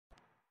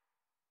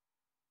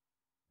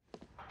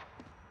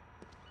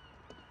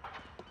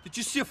Did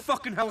you see a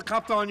fucking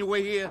helicopter on your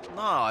way here?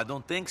 No, I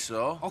don't think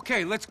so.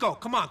 Okay, let's go.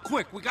 Come on,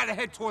 quick. We gotta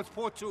head towards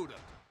Portuda.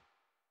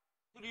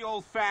 To the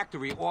old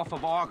factory off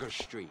of August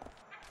Street.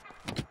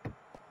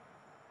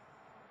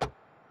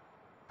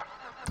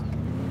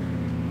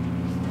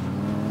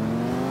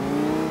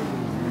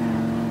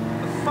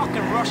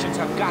 Fucking Russians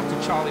have got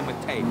to Charlie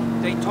Matei.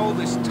 They told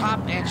this top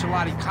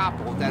enchilada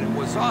capo that it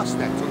was us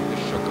that took the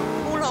sugar.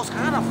 Who knows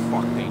how the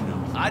fuck they know?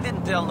 I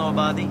didn't tell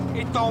nobody.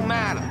 It don't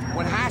matter.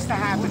 What has to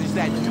happen is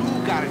that you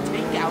gotta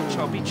take out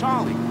Chubby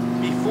Charlie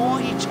before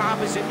he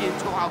choppers it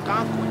into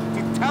Algonquin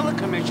to tell the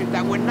commission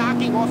that we're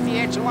knocking off the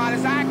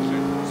enchiladas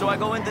action. So I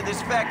go into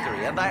this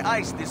factory and I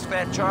ice this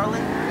fat Charlie?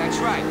 That's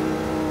right.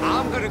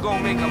 I'm gonna go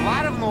make a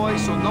lot of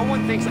noise so no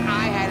one thinks I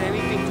had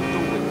anything to do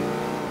with it.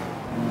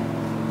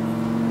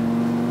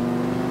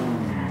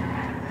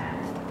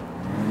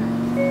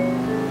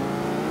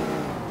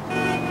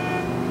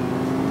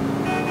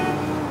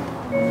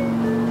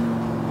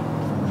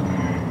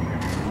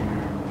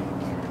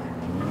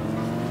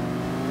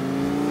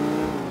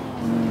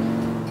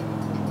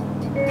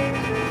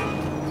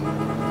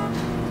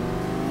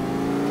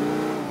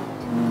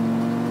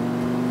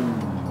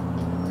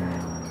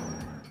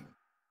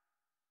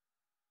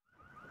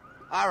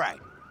 All right.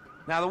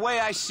 Now, the way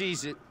I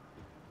sees it,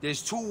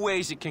 there's two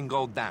ways it can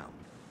go down.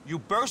 You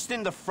burst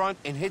in the front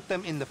and hit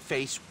them in the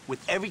face with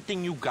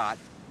everything you got.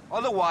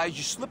 Otherwise,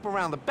 you slip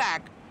around the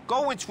back,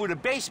 go in through the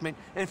basement,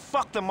 and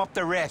fuck them up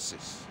their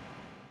asses.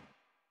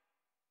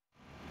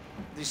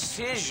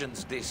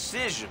 Decisions.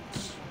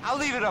 I'll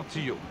leave it up to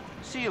you.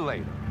 See you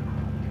later.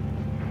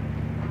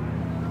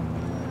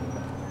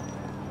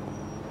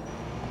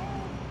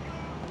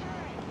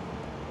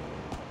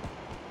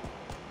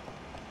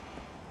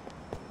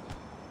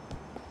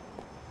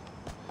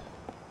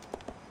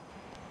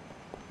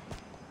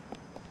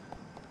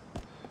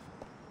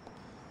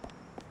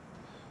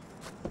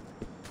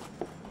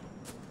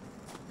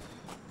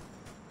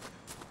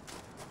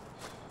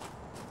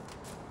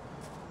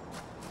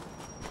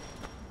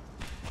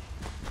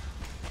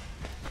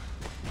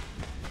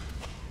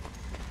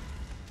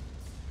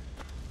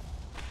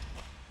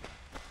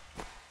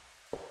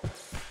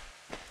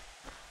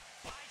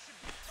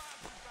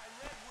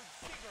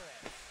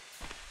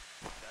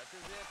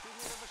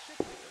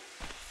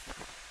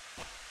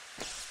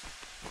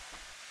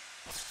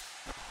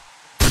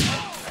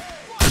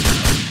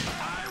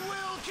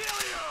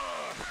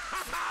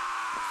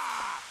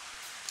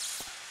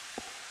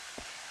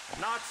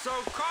 Not so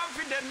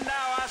confident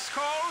now,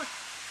 asshole!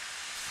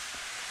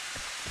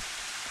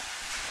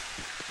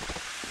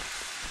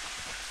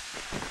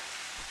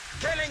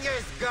 Killing you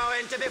is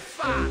going to be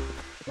fun!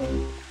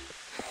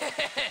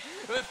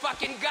 We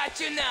fucking got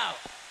you now!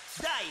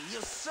 Die,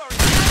 you sorry...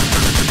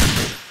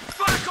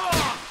 Fuck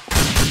off!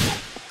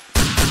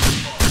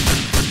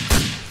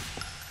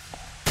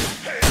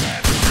 Hey,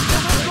 man!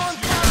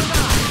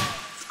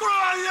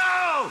 Screw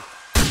you!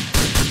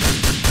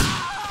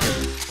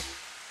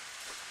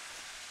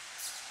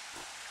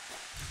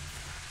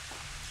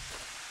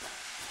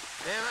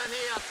 Even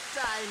your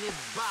tiny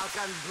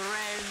Balkan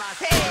brain must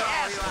throw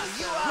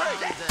you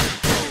aside.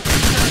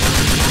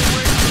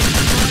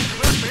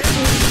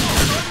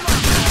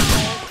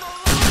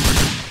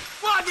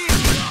 What is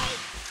it?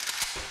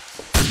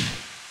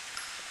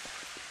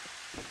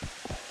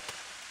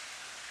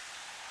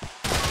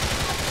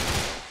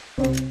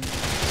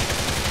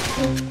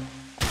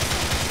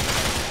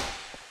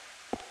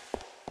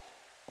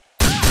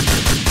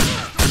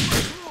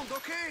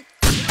 Okay?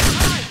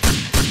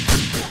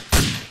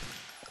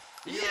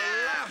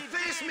 Yeah!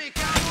 Face me,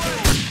 cowboy!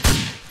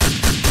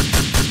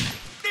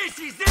 This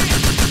is it!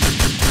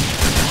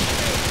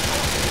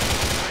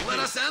 Let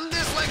us end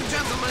this like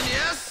gentlemen,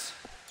 yes?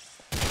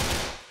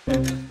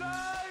 It's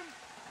time!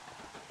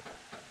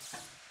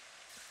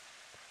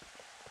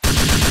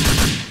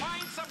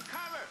 Find some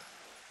cover!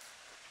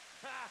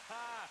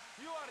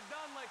 You are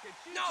done like a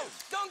chicken! No!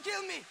 Don't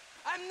kill me!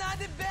 I'm not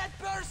a bad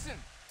person!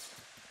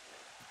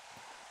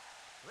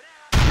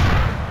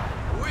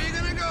 Where you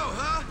gonna go,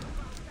 huh?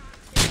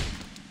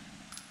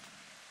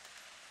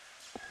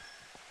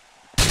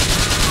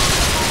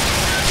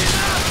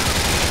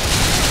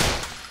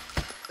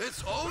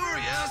 It's over,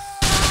 yes?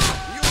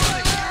 You are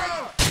a hero!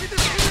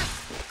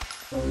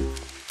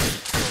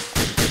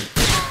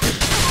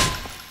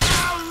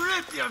 I'll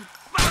rip your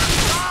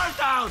fucking heart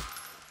out!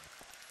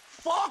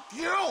 Fuck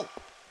you!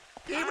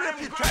 Even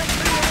if you take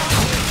me out,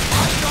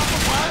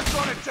 I'm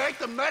gonna take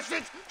the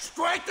message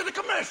straight to the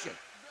commission!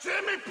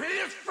 Jimmy P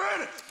is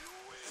finished!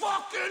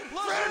 Fucking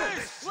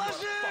finished!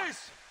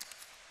 Let's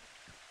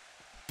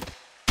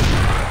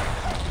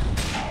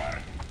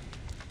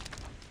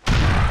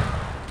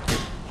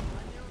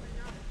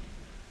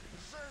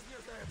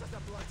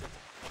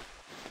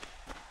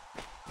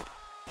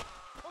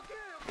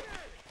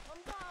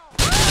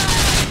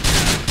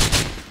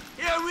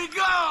Here we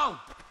go!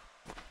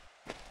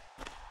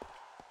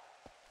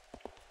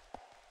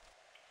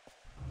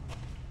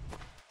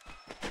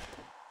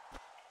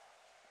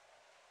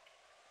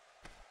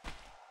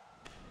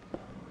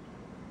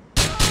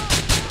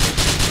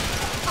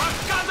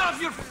 I've got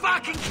your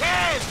fucking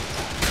kids!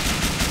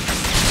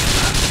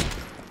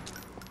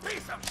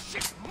 Piece of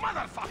shit,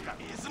 motherfucker!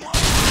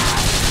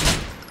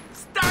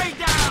 Stay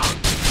down!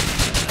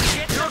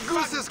 Get your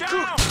goose is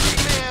cooked, big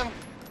man!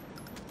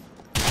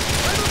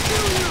 It'll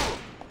kill you!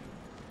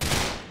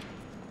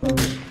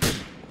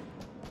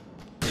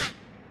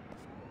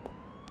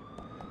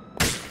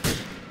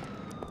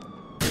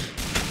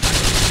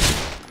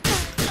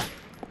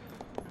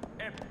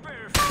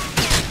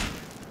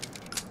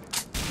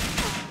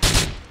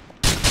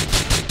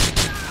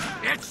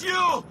 It's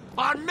you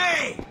on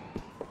me!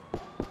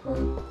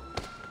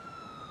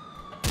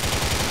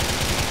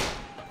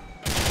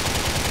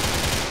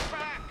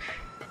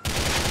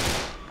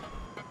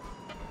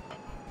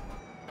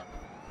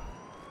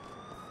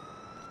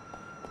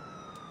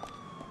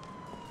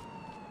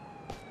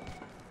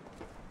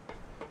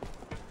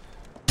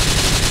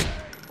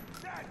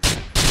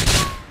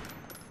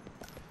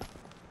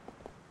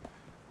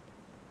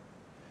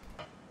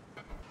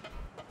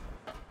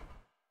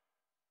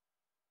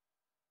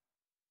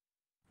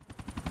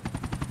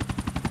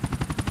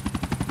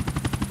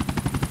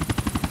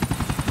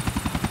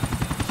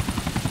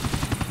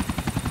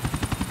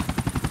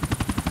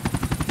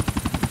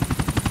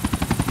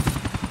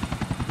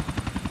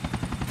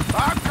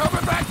 I'm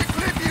coming back to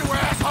clip you,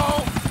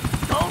 asshole!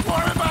 Don't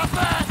worry about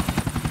that!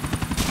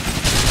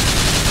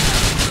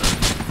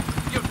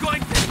 You're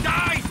going to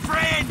die,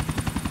 friend!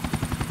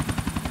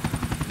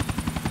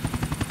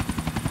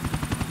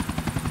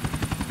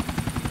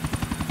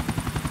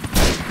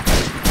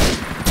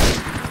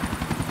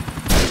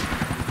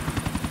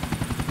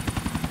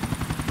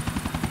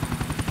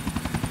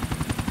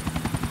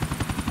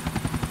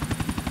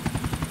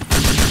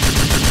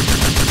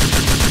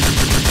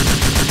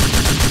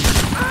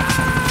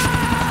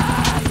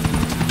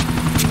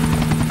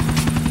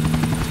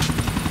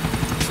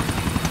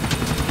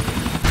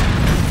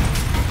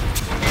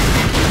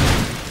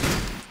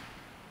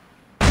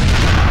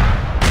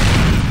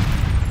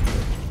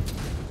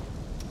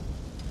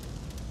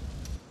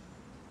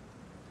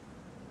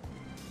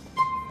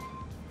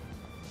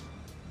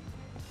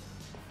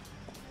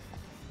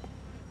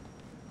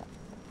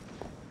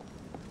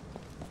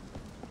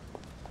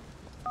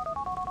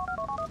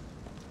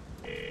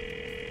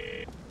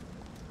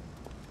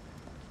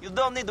 You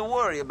don't need to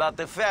worry about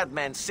the fat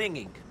man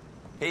singing.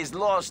 He's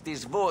lost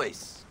his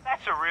voice.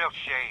 That's a real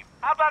shame.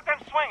 How about them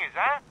swingers,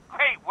 huh?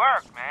 Great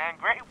work, man.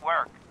 Great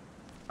work.